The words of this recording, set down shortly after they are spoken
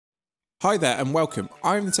Hi there and welcome,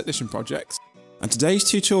 I'm the Technician Project, and today's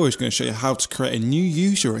tutorial is going to show you how to create a new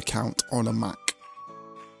user account on a Mac.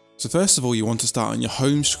 So first of all, you want to start on your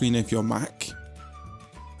home screen of your Mac,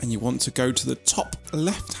 and you want to go to the top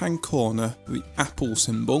left hand corner, the Apple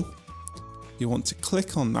symbol. You want to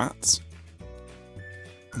click on that,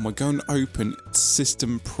 and we're going to open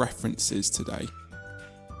System Preferences today.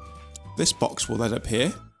 This box will then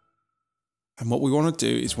appear, and what we want to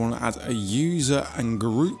do is we want to add a user and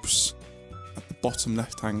groups at the bottom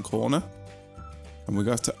left hand corner, and we're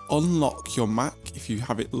going to unlock your Mac if you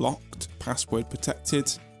have it locked, password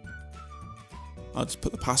protected. I'll just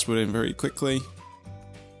put the password in very quickly,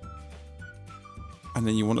 and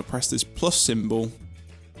then you want to press this plus symbol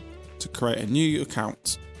to create a new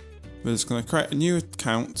account. We're just going to create a new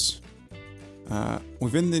account.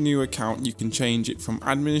 Within the new account you can change it from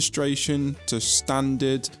administration to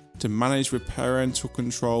standard to manage with parental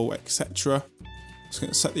control, etc. Just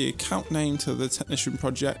going to set the account name to the Technician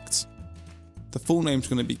Project. The full name is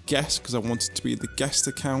going to be guest because I want it to be the guest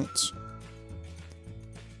account.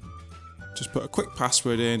 Just put a quick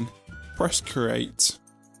password in, press create.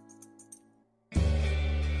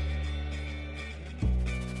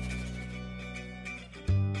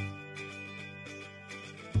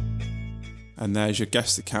 And there's your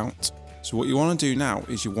guest account. So what you want to do now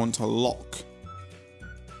is you want to lock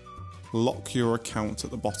your account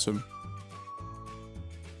at the bottom.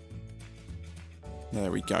 There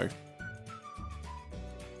we go.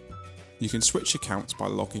 You can switch accounts by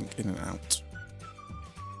logging in and out.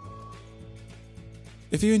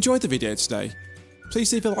 If you enjoyed the video today,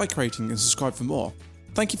 please leave a like rating and subscribe for more.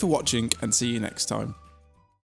 Thank you for watching and see you next time.